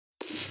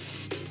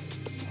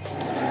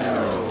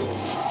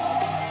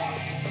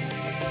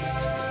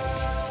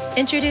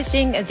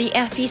Introducing the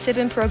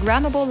FP7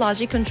 Programmable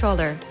Logic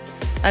Controller,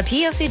 a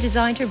PLC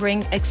designed to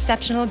bring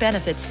exceptional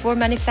benefits for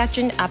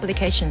manufacturing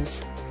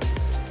applications.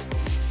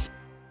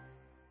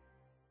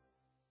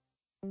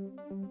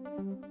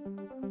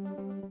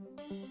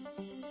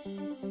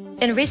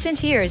 In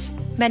recent years,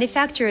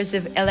 manufacturers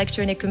of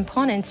electronic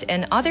components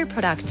and other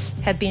products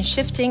have been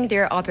shifting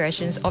their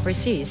operations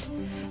overseas,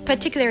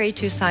 particularly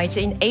to sites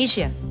in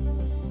Asia.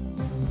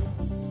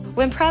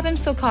 When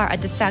problems occur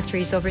at the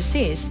factories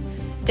overseas,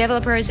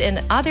 developers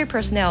and other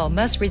personnel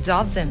must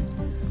resolve them,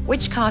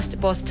 which cost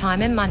both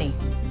time and money.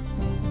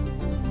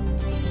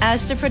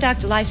 As the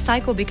product life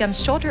cycle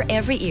becomes shorter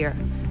every year,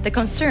 the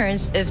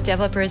concerns of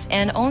developers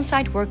and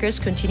on-site workers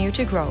continue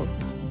to grow.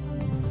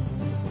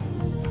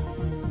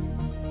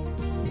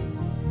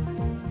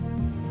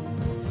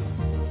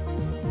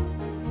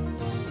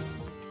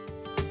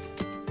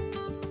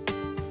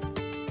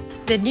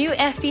 The new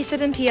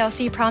FP7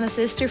 PLC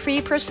promises to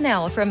free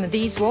personnel from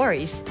these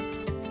worries.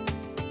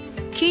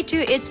 Key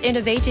to its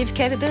innovative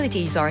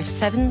capabilities are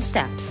 7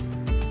 steps.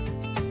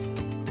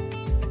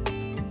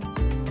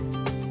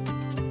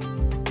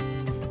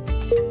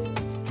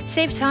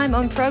 Save time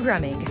on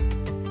programming.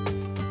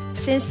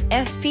 Since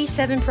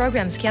FP7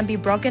 programs can be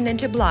broken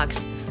into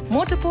blocks,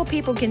 multiple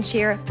people can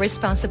share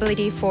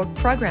responsibility for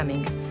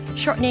programming,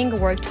 shortening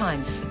work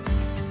times.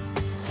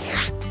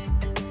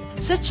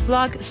 Such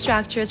block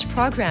structures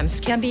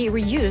programs can be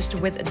reused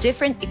with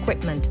different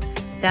equipment,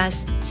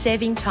 thus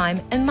saving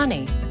time and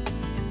money.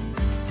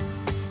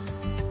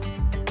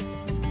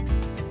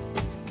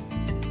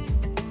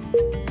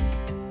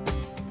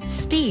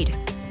 Speed.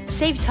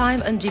 Save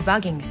time on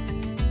debugging.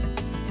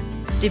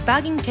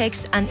 Debugging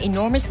takes an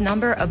enormous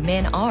number of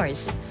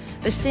man-hours,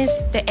 but since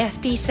the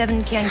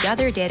FP7 can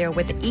gather data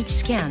with each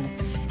scan,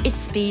 it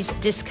speeds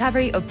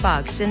discovery of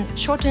bugs and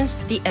shortens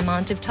the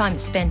amount of time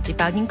spent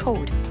debugging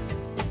code.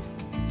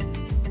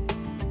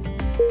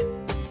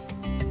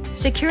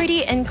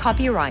 Security and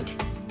copyright.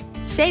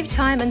 Save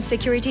time on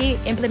security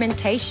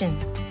implementation.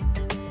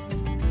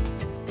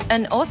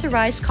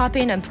 Unauthorized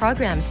copying of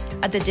programs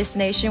at the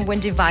destination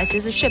when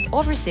devices are shipped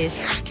overseas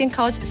can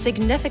cause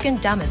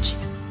significant damage.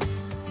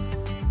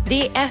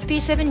 The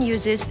FP7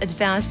 uses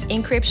advanced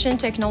encryption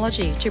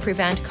technology to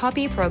prevent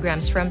copy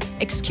programs from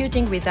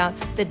executing without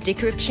the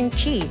decryption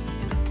key,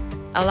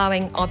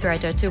 allowing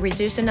operator to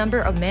reduce the number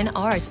of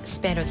man-hours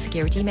spent on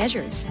security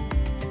measures.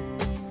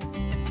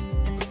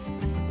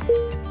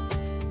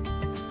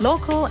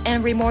 Local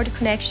and remote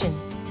connection.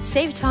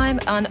 Save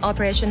time on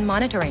operation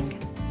monitoring.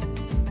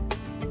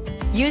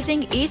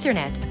 Using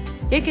Ethernet,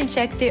 you can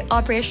check the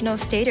operational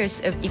status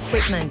of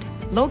equipment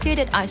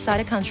located outside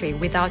the country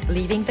without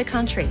leaving the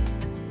country.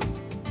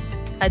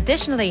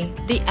 Additionally,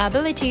 the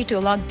ability to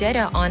log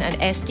data on an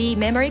SD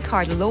memory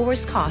card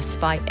lowers costs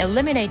by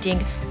eliminating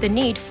the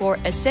need for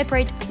a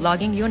separate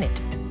logging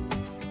unit.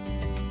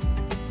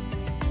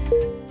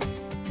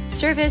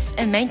 Service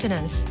and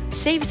maintenance.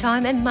 Save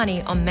time and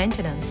money on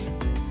maintenance.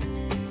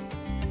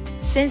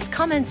 Since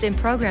comments in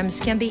programs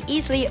can be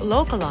easily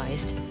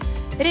localized,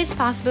 it is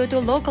possible to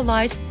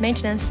localize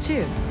maintenance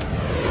too.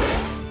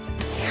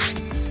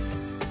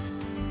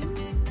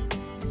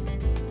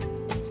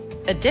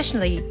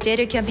 Additionally,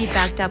 data can be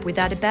backed up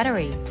without a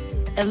battery,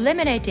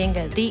 eliminating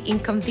the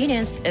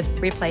inconvenience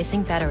of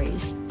replacing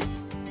batteries.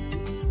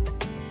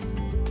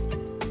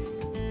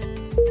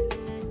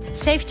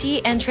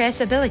 Safety and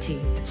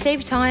traceability.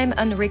 Save time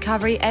on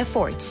recovery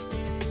efforts.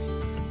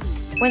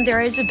 When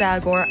there is a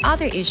bug or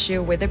other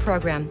issue with the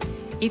program,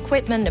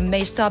 equipment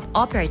may stop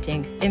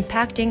operating,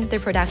 impacting the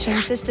production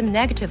system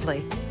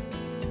negatively.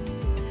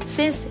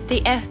 Since the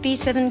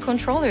FP7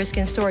 controllers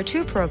can store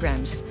 2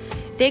 programs,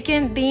 they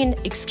can begin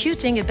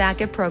executing a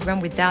backup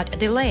program without a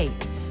delay,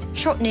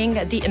 shortening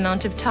the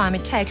amount of time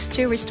it takes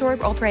to restore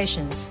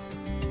operations.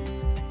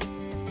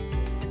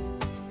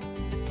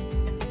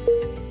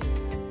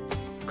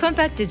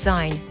 Compact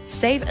design.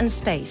 Save on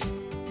space.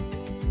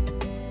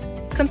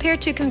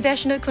 Compared to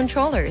conventional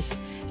controllers,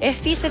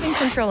 FP7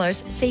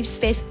 controllers save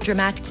space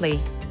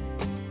dramatically.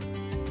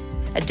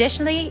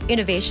 Additionally,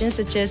 innovations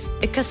such as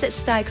a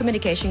cassette-style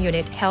communication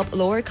unit help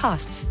lower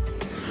costs.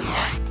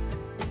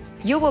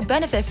 You will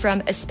benefit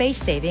from a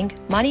space-saving,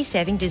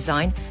 money-saving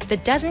design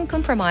that doesn't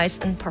compromise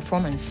on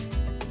performance.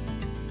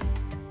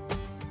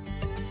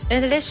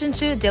 In addition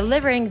to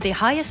delivering the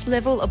highest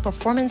level of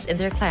performance in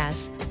their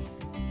class,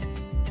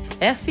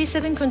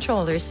 FP7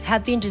 controllers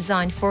have been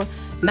designed for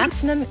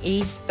maximum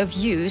ease of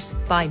use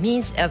by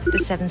means of the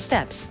 7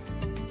 steps.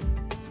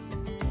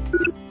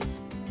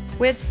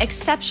 With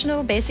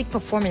exceptional basic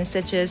performance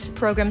such as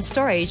program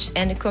storage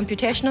and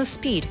computational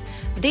speed,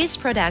 these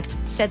products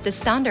set the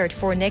standard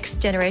for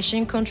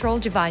next-generation control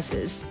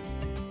devices.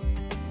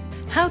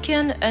 How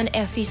can an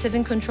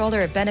FP7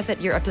 controller benefit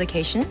your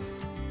application?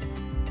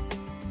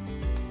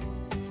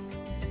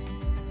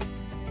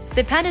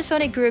 The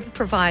Panasonic Group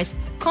provides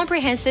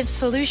comprehensive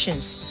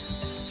solutions,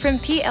 from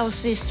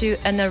PLCs to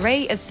an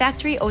array of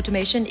factory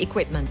automation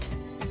equipment.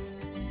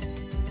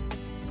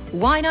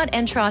 Why not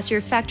entrust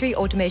your factory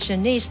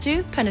automation needs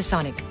to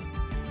Panasonic?